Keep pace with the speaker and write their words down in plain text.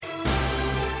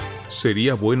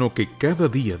Sería bueno que cada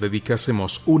día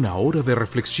dedicásemos una hora de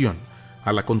reflexión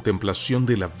a la contemplación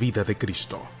de la vida de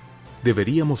Cristo.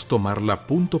 Deberíamos tomarla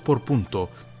punto por punto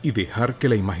y dejar que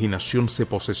la imaginación se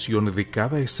posesione de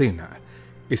cada escena,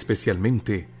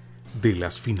 especialmente de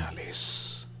las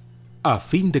finales. A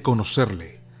fin de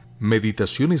conocerle,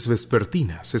 Meditaciones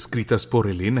Vespertinas escritas por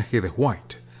Elena G. de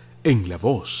White, en la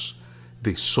voz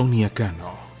de Sonia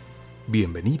Cano.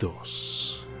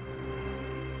 Bienvenidos.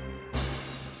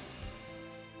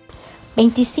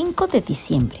 25 de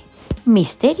diciembre.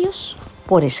 Misterios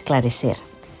por esclarecer.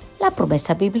 La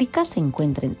promesa bíblica se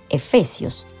encuentra en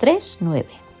Efesios 3:9.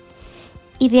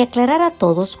 Y de aclarar a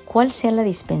todos cuál sea la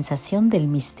dispensación del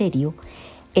misterio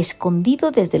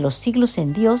escondido desde los siglos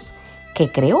en Dios, que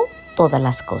creó todas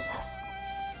las cosas.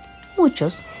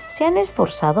 Muchos se han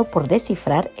esforzado por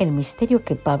descifrar el misterio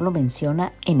que Pablo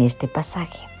menciona en este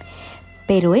pasaje,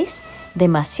 pero es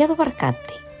demasiado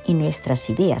abarcante y nuestras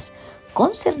ideas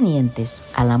concernientes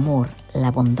al amor,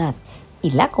 la bondad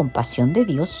y la compasión de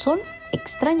Dios son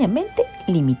extrañamente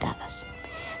limitadas.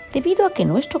 Debido a que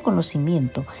nuestro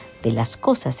conocimiento de las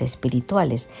cosas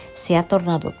espirituales se ha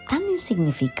tornado tan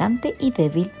insignificante y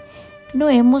débil, no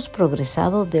hemos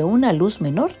progresado de una luz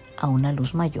menor a una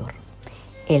luz mayor.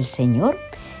 El Señor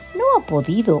no ha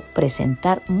podido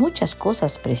presentar muchas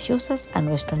cosas preciosas a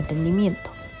nuestro entendimiento.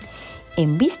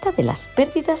 En vista de las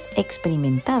pérdidas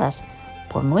experimentadas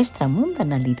por nuestra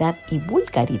mundanalidad y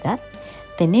vulgaridad,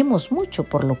 tenemos mucho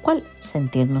por lo cual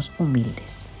sentirnos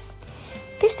humildes.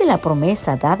 Desde la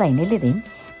promesa dada en el Edén,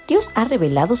 Dios ha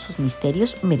revelado sus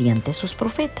misterios mediante sus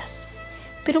profetas.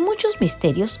 Pero muchos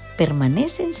misterios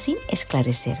permanecen sin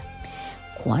esclarecer.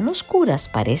 Cuán oscuras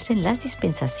parecen las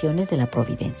dispensaciones de la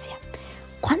providencia.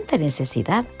 Cuánta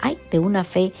necesidad hay de una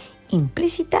fe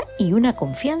implícita y una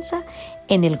confianza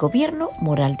en el gobierno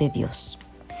moral de Dios.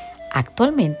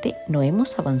 Actualmente no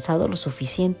hemos avanzado lo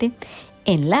suficiente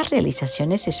en las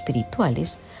realizaciones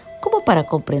espirituales como para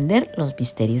comprender los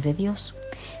misterios de Dios.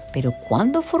 Pero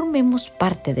cuando formemos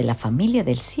parte de la familia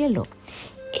del cielo,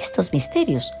 estos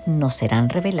misterios nos serán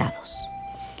revelados.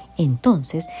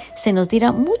 Entonces se nos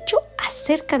dirá mucho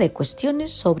acerca de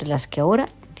cuestiones sobre las que ahora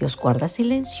Dios guarda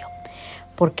silencio,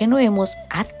 porque no hemos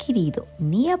adquirido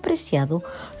ni apreciado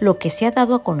lo que se ha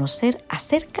dado a conocer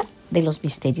acerca de los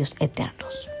misterios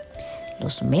eternos.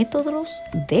 Los métodos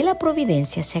de la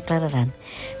providencia se aclararán,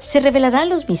 se revelarán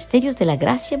los misterios de la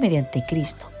gracia mediante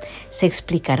Cristo, se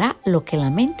explicará lo que la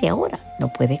mente ahora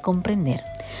no puede comprender,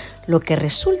 lo que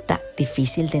resulta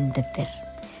difícil de entender.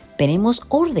 Veremos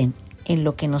orden en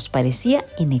lo que nos parecía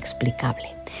inexplicable,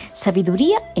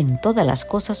 sabiduría en todas las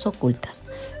cosas ocultas,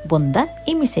 bondad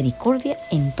y misericordia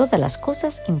en todas las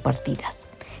cosas impartidas.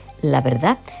 La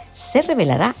verdad se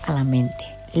revelará a la mente,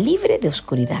 libre de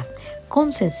oscuridad,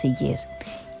 con sencillez,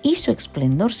 y su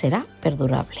esplendor será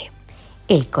perdurable.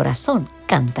 El corazón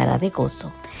cantará de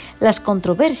gozo, las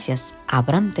controversias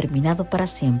habrán terminado para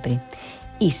siempre,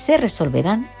 y se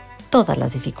resolverán todas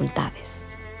las dificultades.